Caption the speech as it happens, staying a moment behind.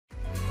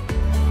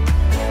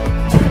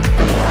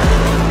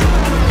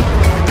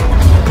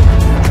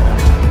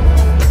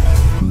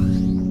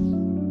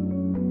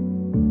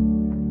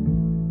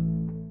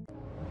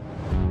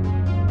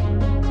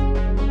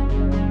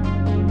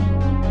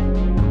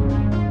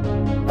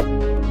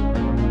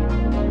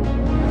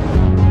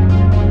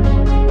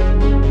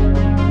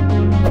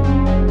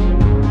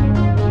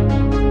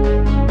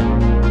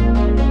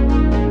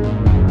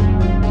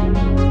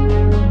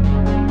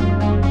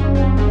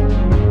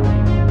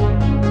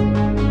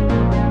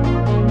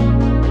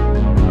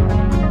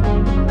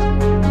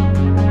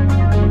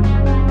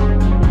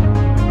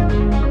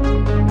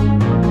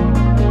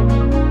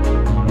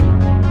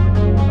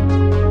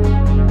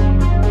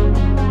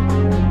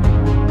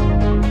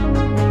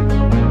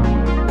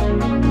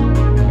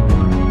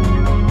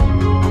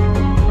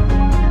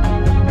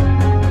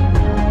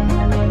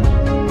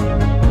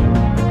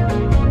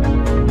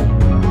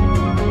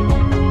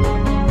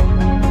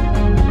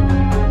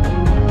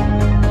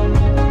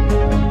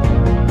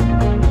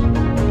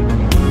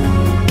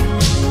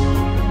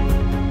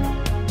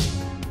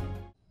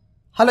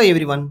Hello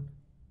everyone,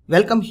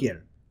 welcome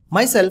here.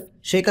 Myself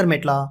Shekhar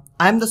Metla,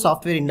 I am the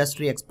software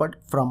industry expert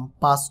from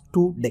past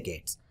 2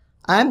 decades.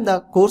 I am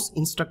the course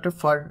instructor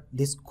for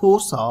this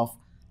course of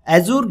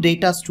Azure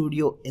Data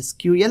Studio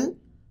SQL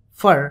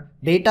for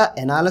data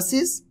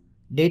analysis,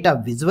 data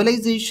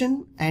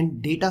visualization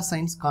and data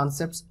science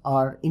concepts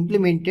are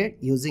implemented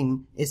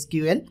using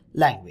SQL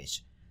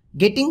language.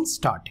 Getting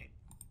started.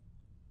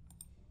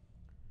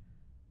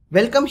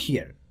 Welcome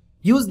here.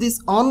 Use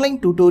this online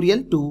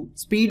tutorial to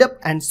speed up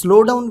and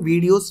slow down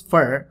videos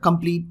for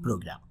complete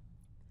program.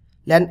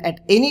 Learn at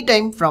any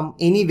time from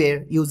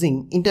anywhere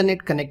using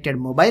internet connected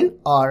mobile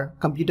or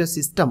computer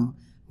system.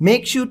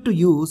 Make sure to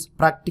use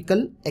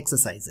practical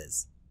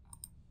exercises.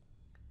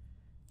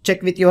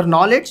 Check with your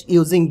knowledge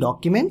using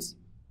documents.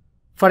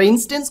 For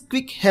instance,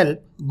 quick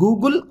help,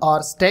 Google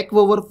or Stack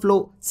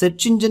Overflow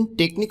search engine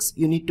techniques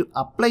you need to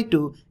apply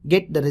to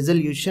get the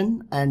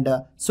resolution and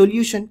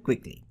solution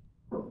quickly.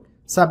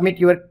 Submit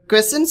your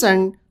questions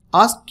and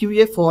ask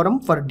QA forum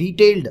for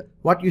detailed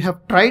what you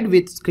have tried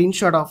with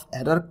screenshot of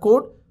error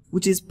code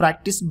which is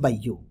practiced by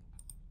you.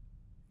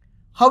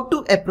 How to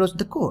approach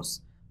the course?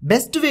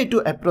 Best way to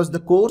approach the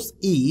course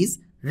is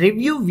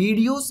review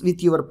videos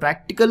with your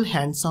practical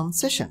hands-on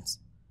sessions.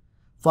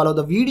 Follow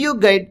the video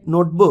guide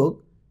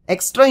notebook,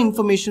 extra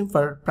information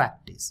for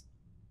practice.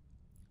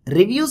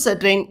 Review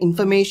certain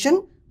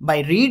information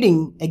by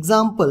reading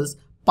examples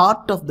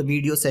part of the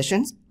video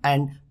sessions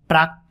and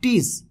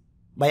practice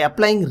by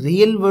applying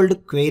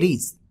real-world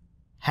queries,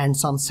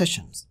 hands-on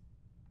sessions.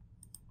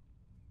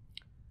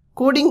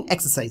 Coding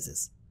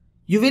exercises.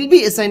 You will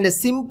be assigned a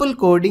simple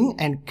coding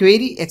and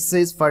query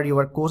exercise for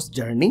your course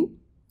journey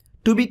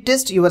to be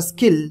test your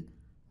skill,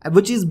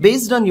 which is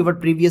based on your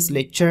previous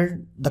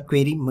lecture the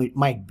query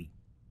might be.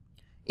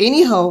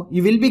 Anyhow,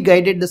 you will be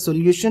guided the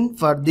solution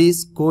for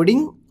this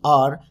coding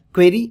or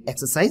query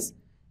exercise.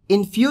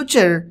 In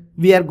future,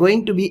 we are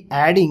going to be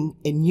adding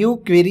a new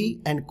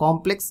query and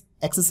complex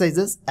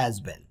exercises as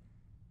well.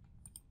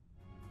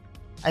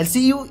 I'll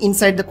see you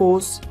inside the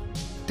course.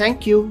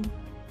 Thank you.